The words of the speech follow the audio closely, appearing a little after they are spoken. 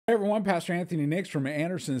Hey everyone, Pastor Anthony Nix from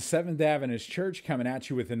Anderson's Seventh Adventist Church coming at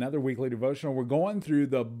you with another weekly devotional. We're going through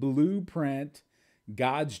the Blueprint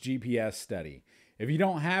God's GPS study. If you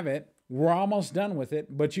don't have it, we're almost done with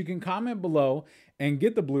it, but you can comment below and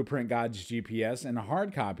get the Blueprint God's GPS in a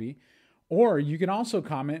hard copy, or you can also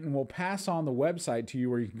comment and we'll pass on the website to you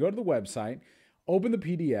where you can go to the website, open the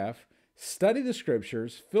PDF, study the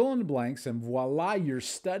scriptures, fill in the blanks, and voila, you're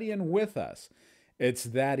studying with us. It's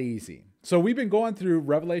that easy. So we've been going through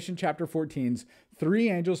Revelation chapter 14's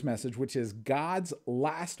three angels message, which is God's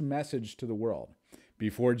last message to the world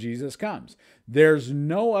before Jesus comes. There's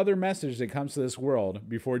no other message that comes to this world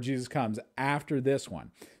before Jesus comes after this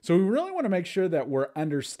one. So we really want to make sure that we're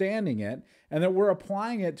understanding it and that we're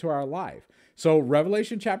applying it to our life. So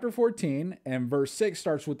Revelation chapter 14 and verse 6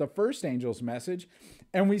 starts with the first angel's message.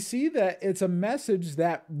 And we see that it's a message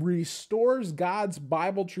that restores God's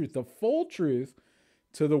Bible truth, the full truth,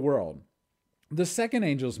 to the world. The second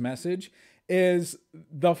angel's message is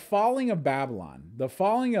the falling of Babylon, the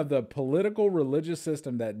falling of the political religious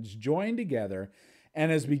system that's joined together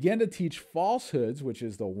and has begun to teach falsehoods, which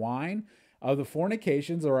is the wine of the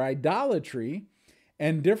fornications or idolatry,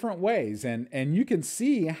 in different ways. And you can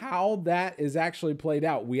see how that is actually played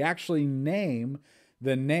out. We actually name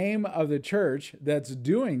the name of the church that's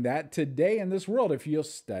doing that today in this world if you'll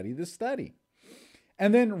study the study.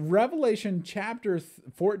 And then Revelation chapter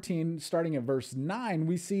 14, starting at verse 9,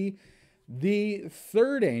 we see the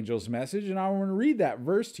third angel's message. And I want to read that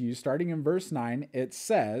verse to you. Starting in verse 9, it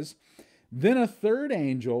says, "Then a third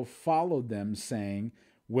angel followed them, saying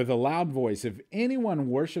with a loud voice, 'If anyone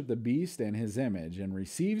worship the beast and his image and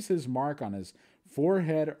receives his mark on his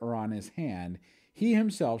forehead or on his hand, he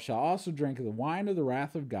himself shall also drink of the wine of the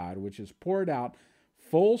wrath of God, which is poured out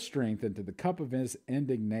full strength into the cup of his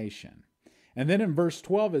indignation.'" And then in verse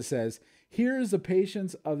 12 it says, "Here is the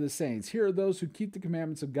patience of the saints. Here are those who keep the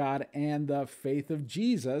commandments of God and the faith of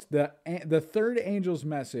Jesus." The third angel's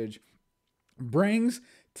message brings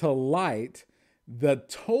to light the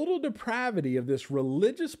total depravity of this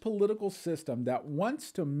religious political system that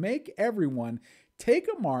wants to make everyone take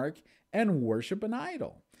a mark and worship an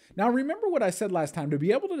idol. Now, remember what I said last time. To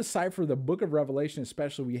be able to decipher the book of Revelation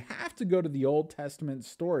especially, we have to go to the Old Testament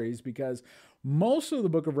stories because most of the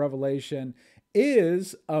book of Revelation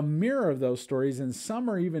is a mirror of those stories, and some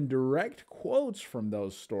are even direct quotes from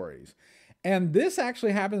those stories. And this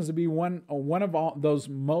actually happens to be one of all those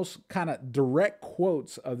most kind of direct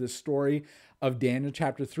quotes of the story of Daniel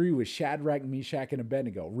chapter 3 with Shadrach, Meshach, and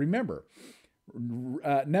Abednego. Remember,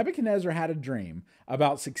 Nebuchadnezzar had a dream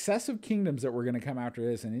about successive kingdoms that were going to come after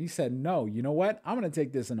this. And he said, no, you know what? I'm going to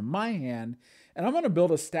take this into my hand and I'm going to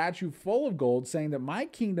build a statue full of gold saying that my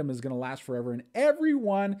kingdom is going to last forever. And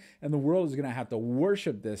everyone in the world is going to have to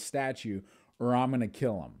worship this statue or I'm going to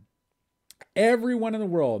kill him. Everyone in the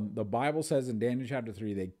world, the Bible says in Daniel chapter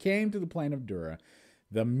 3, they came to the plain of Dura.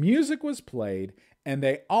 The music was played and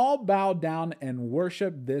they all bowed down and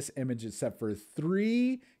worshiped this image except for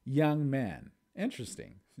three young men.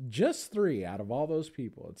 Interesting. Just three out of all those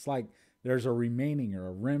people. It's like there's a remaining or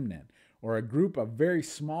a remnant or a very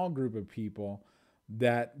small group of people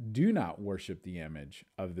that do not worship the image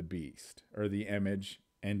of the beast or the image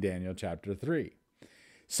in Daniel chapter 3.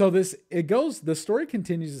 So the story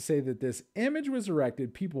continues to say that this image was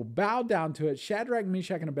erected. People bowed down to it. Shadrach,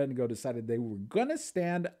 Meshach, and Abednego decided they were going to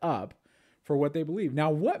stand up for what they believed.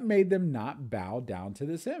 Now, what made them not bow down to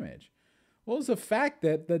this image? Well, it's the fact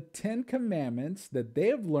that the 10 commandments that they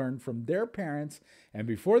have learned from their parents and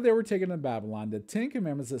before they were taken to Babylon, the 10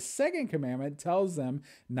 commandments, the second commandment tells them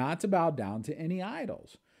not to bow down to any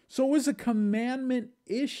idols. So it was a commandment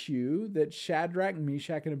issue that Shadrach,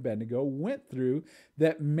 Meshach, and Abednego went through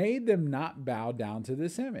that made them not bow down to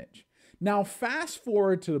this image. Now, fast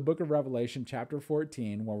forward to the book of Revelation, chapter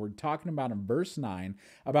 14, where we're talking about in verse 9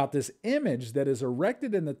 about this image that is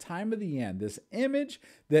erected in the time of the end, this image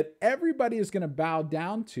that everybody is going to bow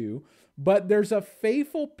down to, but there's a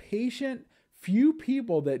faithful, patient few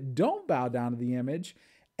people that don't bow down to the image,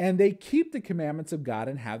 and they keep the commandments of God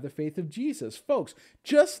and have the faith of Jesus. Folks,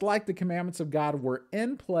 just like the commandments of God were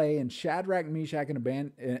in play in Shadrach, Meshach, and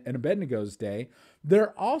Abednego's day,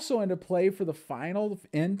 they're also into play for the final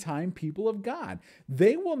end time people of God.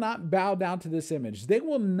 They will not bow down to this image. They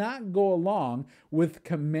will not go along with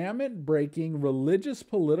commandment-breaking religious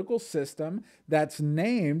political system that's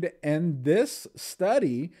named in this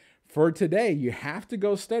study for today. You have to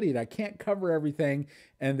go study it. I can't cover everything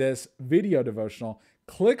in this video devotional.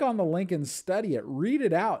 Click on the link and study it. Read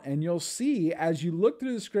it out, and you'll see as you look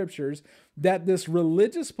through the scriptures that this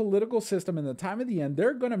religious political system in the time of the end,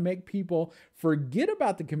 they're going to make people forget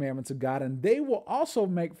about the commandments of God, and they will also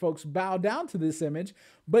make folks bow down to this image.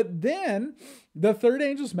 But then the third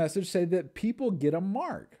angel's message say that people get a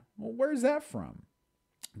mark. Well, where's that from?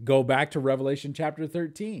 Go back to Revelation chapter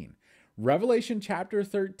 13. Revelation chapter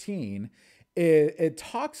 13, it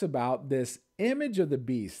talks about this image of the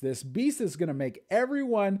beast. This beast is going to make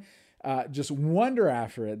everyone just wonder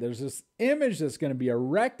after it. There's this image that's going to be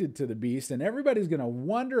erected to the beast, and everybody's going to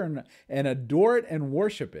wonder and adore it and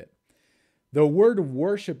worship it. The word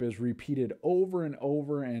worship is repeated over and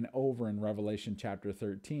over and over in Revelation chapter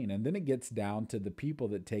 13. And then it gets down to the people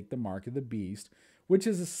that take the mark of the beast, which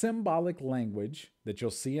is a symbolic language that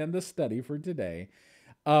you'll see in the study for today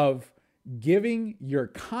of giving your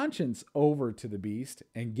conscience over to the beast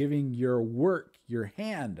and giving your work, your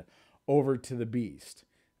hand, over to the beast.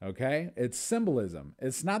 Okay? It's symbolism.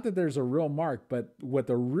 It's not that there's a real mark, but what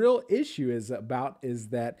the real issue is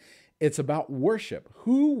that it's about worship.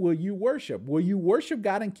 Who will you worship? Will you worship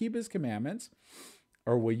God and keep his commandments,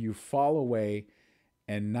 or will you fall away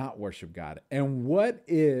and not worship God? And what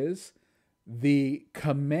is the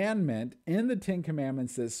commandment in the 10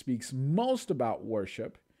 Commandments that speaks most about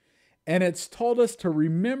worship? And it's told us to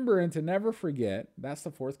remember and to never forget. That's the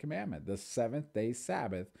fourth commandment, the seventh day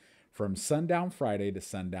Sabbath, from sundown Friday to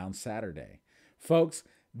sundown Saturday. Folks,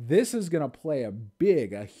 this is going to play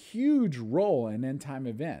a huge role in end time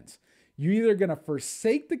events. You're either going to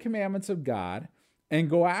forsake the commandments of God and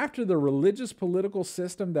go after the religious political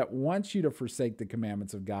system that wants you to forsake the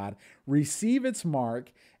commandments of God, receive its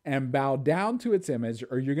mark, and bow down to its image,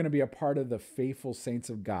 or you're going to be a part of the faithful saints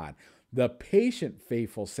of God, the patient,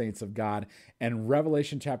 faithful saints of God, and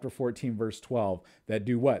Revelation chapter 14, verse 12, that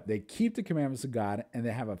do what? They keep the commandments of God, and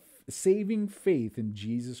they have a saving faith in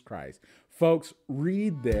Jesus Christ. Folks,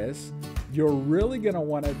 read this. You're really going to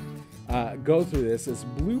want to go through this. This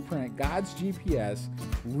blueprint, God's GPS.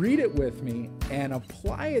 Read it with me and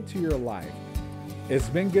apply it to your life. It's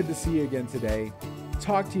been good to see you again today.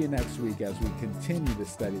 Talk to you next week as we continue to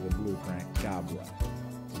study the blueprint. God bless.